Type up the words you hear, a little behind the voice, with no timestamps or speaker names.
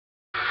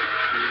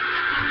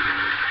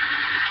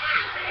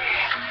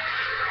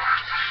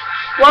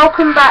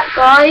Welcome back,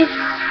 guys.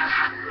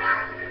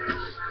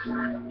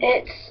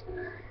 It's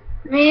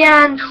me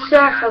and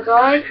Surfer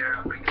Guy.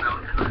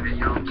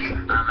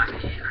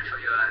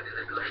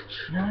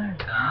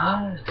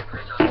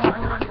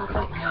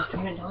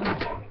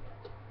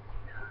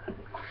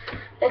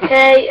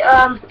 Okay,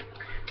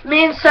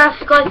 me and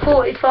Surfer Guy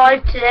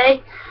 45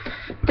 today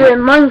doing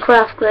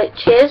Minecraft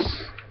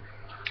glitches.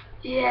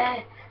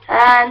 Yeah,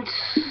 and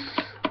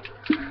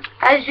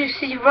as you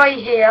see right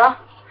here,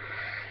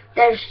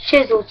 there's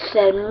chiseled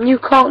stone. You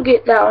can't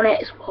get that on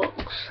Xbox.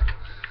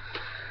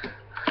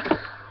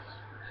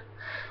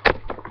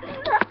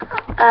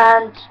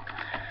 And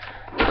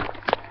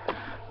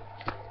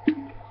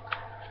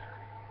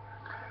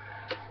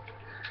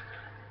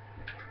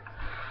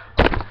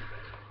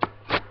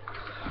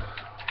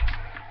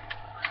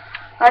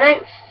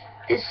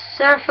is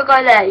Surfer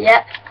Guy there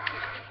yet?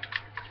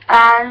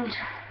 And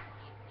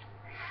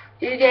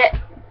you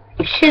get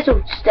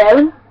chiseled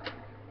stone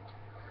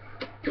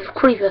with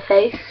creeper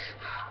face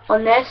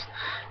on this.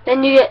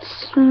 Then you get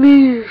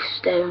smooth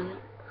stone,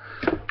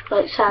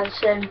 like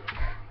sandstone.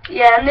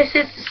 Yeah, and this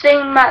is the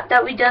same map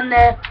that we done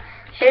the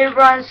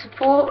Herobrine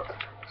support.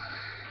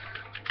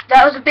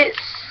 That was a bit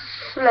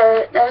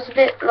slow. That was a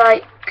bit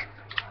like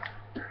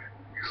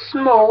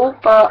small,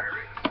 but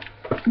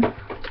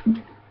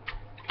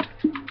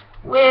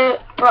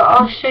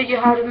I'll show you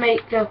how to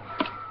make them.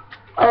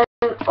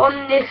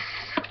 On this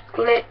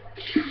glitch,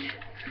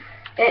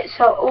 it's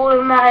an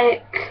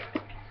automatic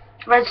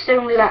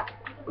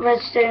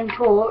redstone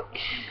torch,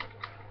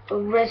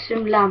 or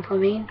redstone lamp, I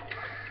mean.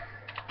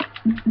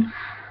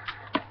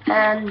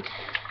 And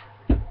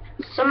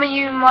some of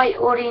you might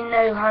already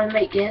know how to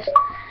make this.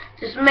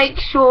 Just make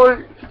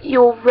sure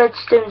your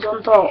redstone's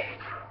on top.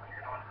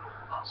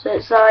 So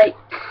it's like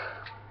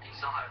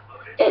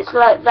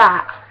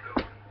that.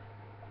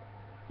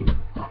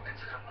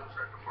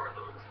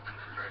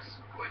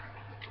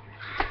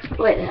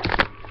 Wait there.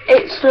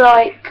 It's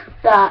like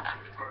that.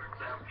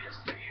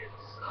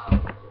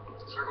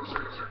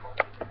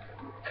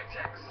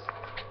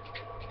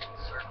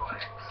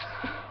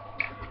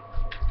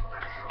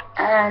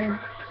 And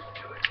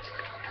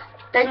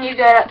then you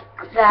go like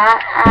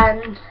that,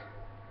 and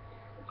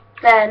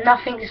there,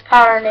 nothing is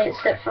powering it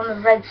except from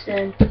the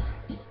redstone.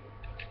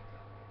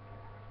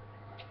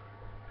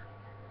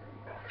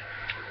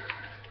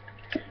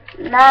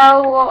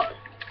 Now,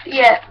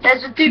 yeah,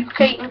 there's a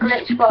duplicating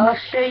glitch, but I'll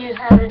show you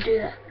how to do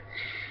that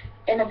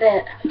in a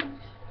bit.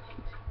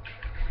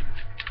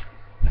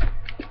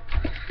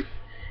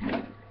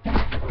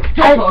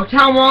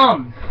 Tell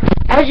Mom.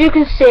 As you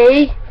can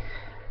see,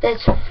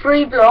 there's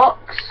 3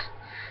 blocks,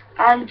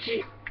 and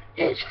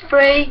it's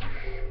 3,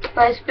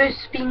 but it's supposed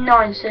to be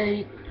 9.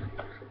 So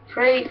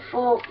 3,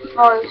 4,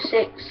 5,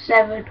 6,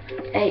 7,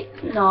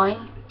 8,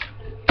 9.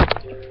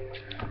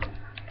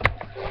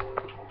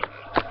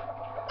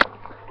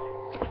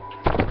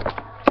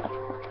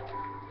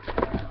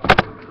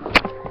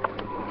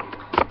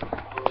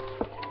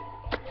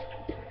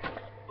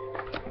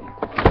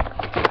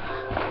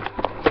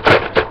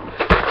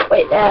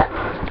 Wait there.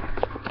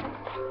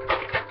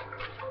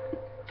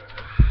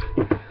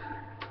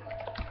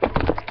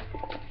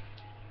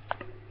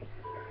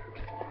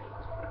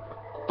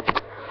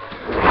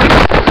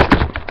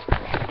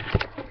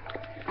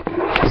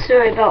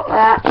 Sorry about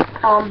that.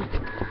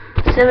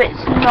 So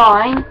it's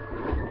 9.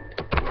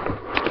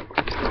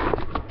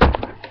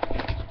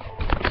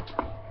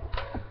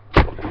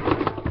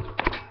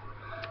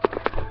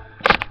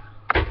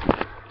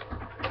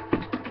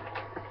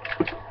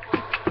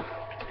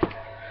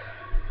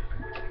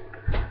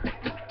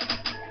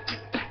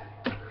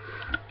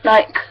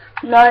 Like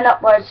 9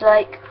 upwards,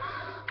 like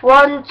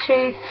 1,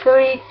 2,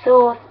 3,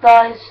 4,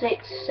 5,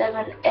 6,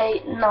 7,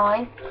 8,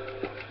 9.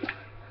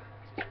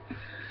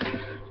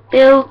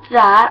 Build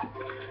that,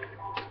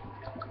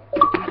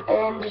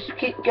 and just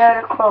keep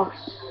going across.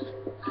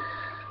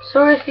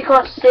 Sorry if you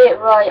can't see it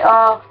right.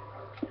 I'll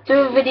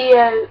do a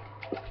video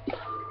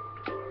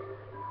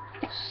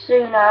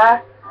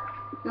sooner,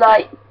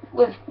 like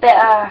with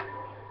better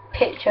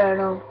picture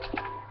and all.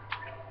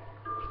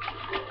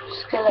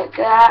 Just go like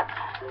that.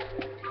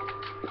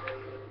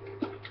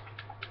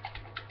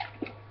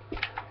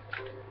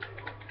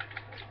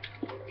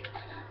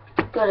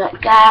 Go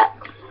like that.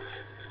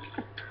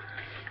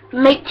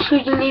 Make sure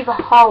you leave a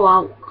hole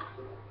out.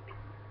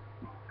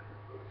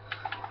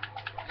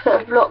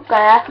 Put a block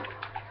there.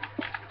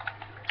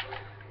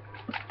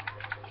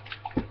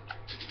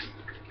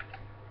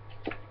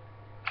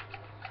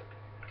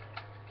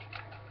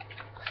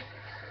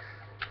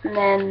 And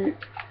then,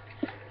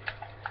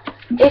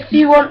 if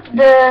you want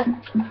the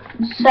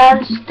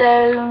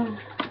sandstone,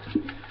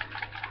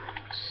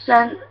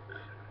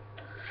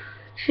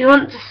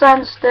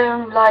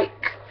 like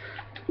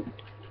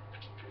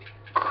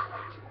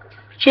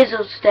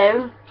chisel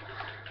stone,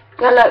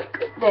 go like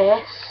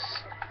this,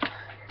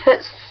 put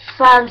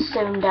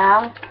sandstone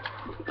down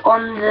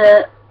on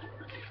the,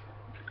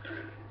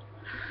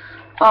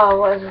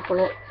 what do I call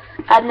it,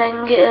 and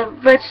then get a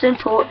redstone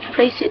torch,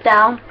 place it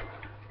down,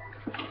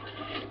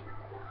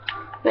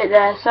 Wait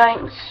there,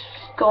 something's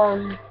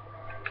gone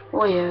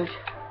weird.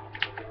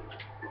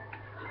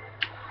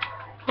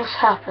 What's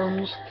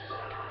happened?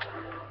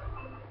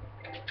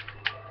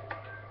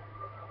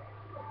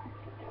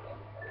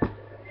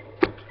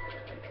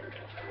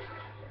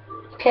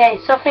 Okay,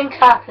 something's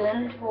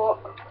happened.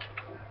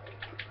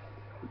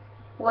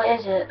 What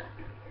is it?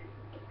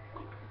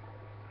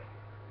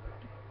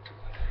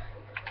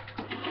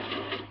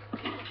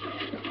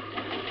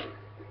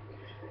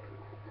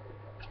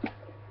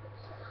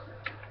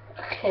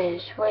 Okay,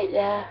 just wait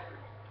there.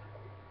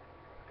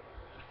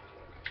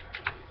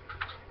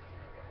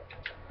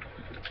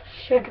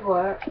 Should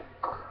work.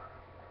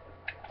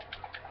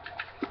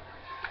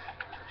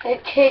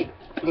 It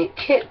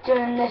kept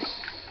doing this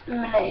a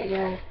minute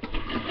ago.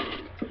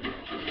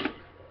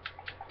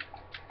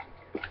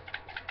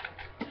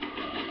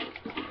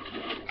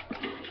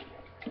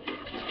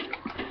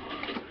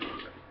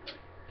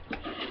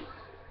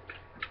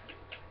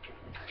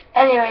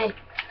 Anyway,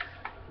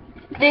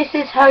 this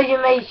is how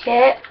you make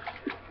it.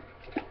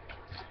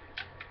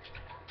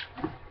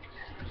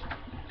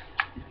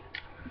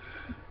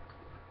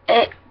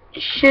 It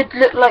should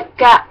look like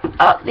that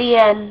at the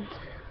end.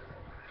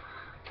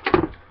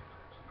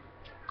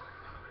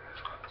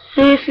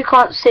 See if you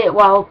can't see it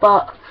well,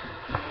 but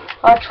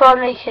I'll try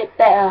and make it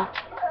better.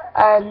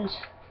 And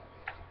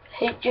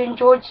if you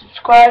enjoyed,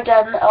 subscribe,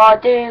 and I'll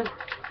do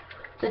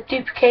the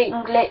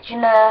duplicating glitch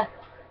in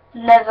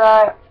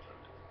another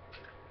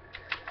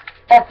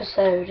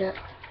episode.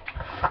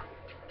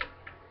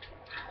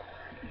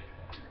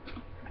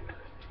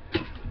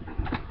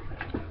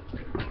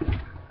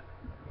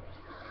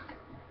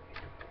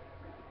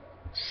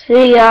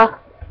 See ya.